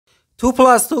2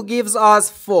 plus 2 gives us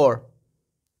 4.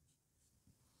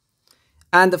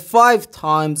 And 5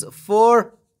 times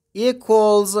 4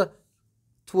 equals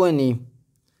 20.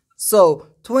 So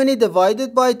 20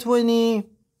 divided by 20,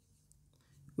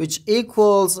 which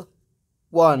equals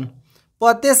 1.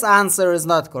 But this answer is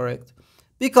not correct,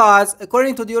 because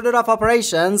according to the order of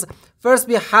operations, first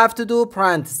we have to do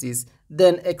parentheses,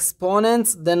 then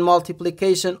exponents, then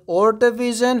multiplication or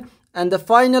division, and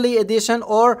finally addition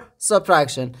or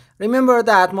subtraction. Remember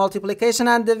that multiplication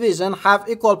and division have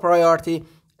equal priority,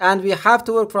 and we have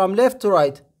to work from left to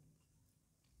right.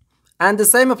 And the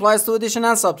same applies to addition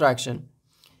and subtraction.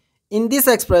 In this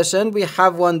expression, we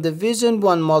have one division,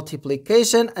 one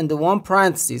multiplication, and one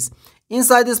parenthesis.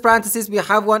 Inside this parenthesis, we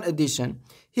have one addition.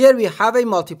 Here we have a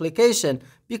multiplication,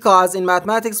 because in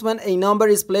mathematics, when a number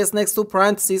is placed next to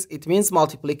parentheses, it means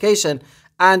multiplication,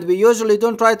 and we usually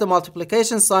don't write the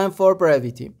multiplication sign for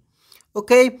brevity.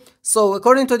 Okay, so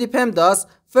according to the PEMDAS,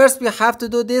 first we have to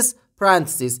do this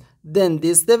parenthesis, then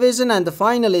this division, and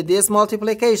finally this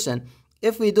multiplication.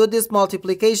 If we do this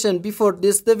multiplication before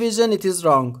this division, it is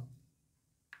wrong.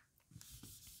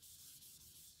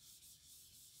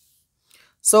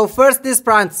 So first this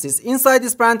parenthesis. Inside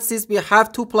this parenthesis, we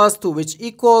have 2 plus 2, which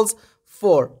equals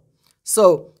 4.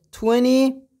 So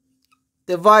 20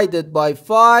 divided by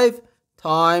 5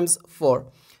 times 4.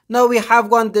 Now we have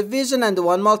one division and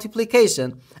one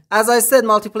multiplication. As I said,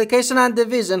 multiplication and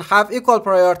division have equal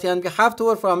priority, and we have to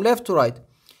work from left to right.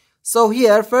 So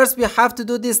here, first we have to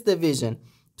do this division.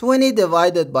 20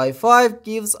 divided by 5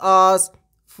 gives us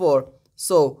 4.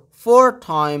 So 4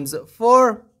 times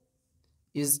 4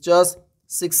 is just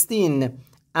 16.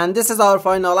 And this is our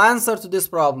final answer to this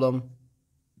problem.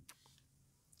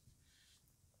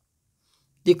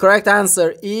 The correct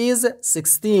answer is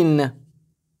 16.